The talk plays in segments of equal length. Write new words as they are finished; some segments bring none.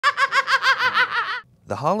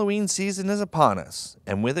The Halloween season is upon us,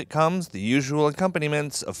 and with it comes the usual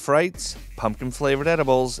accompaniments of frights, pumpkin-flavored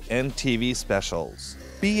edibles, and TV specials.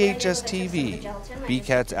 BHS TV,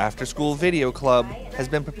 BCAT's after-school video club, has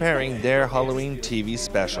been preparing their Halloween TV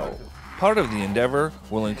special. Part of the endeavor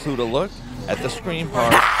will include a look at the Scream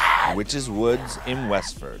Park, Witches Woods in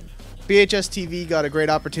Westford. BHS TV got a great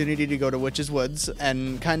opportunity to go to Witches Woods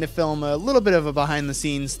and kind of film a little bit of a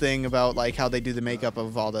behind-the-scenes thing about like how they do the makeup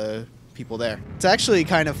of all the people there. It's actually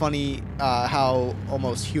kind of funny how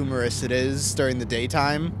almost humorous it is during the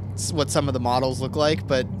daytime. It's what some of the models look like,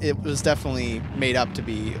 but it was definitely made up to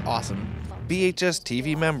be awesome. BHS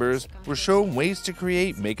TV members were shown ways to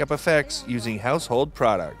create makeup effects using household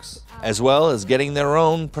products, as well as getting their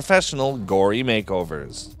own professional gory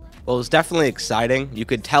makeovers. Well, it was definitely exciting. You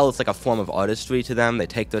could tell it's like a form of artistry to them. They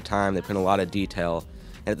take their time, they put in a lot of detail,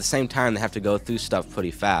 and at the same time they have to go through stuff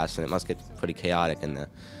pretty fast, and it must get pretty chaotic in there.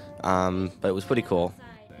 But it was pretty cool.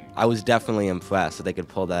 I was definitely impressed that they could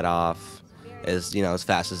pull that off as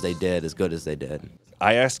fast as they did, as good as they did.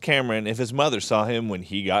 I asked Cameron if his mother saw him when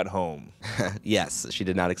he got home. Yes, she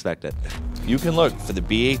did not expect it. You can look for the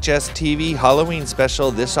BHS TV Halloween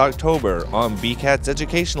Special this October on BCAT's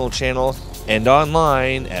educational channel and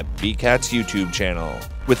online at BCAT's YouTube channel,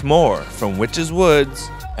 with more from Witches Woods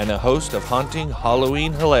and a host of haunting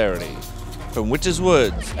Halloween hilarity. From Witches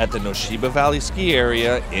Woods at the Noshiba Valley Ski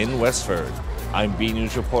Area in Westford, I'm B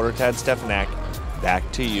News reporter Tad Stefanak.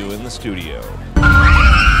 Back to you in the studio.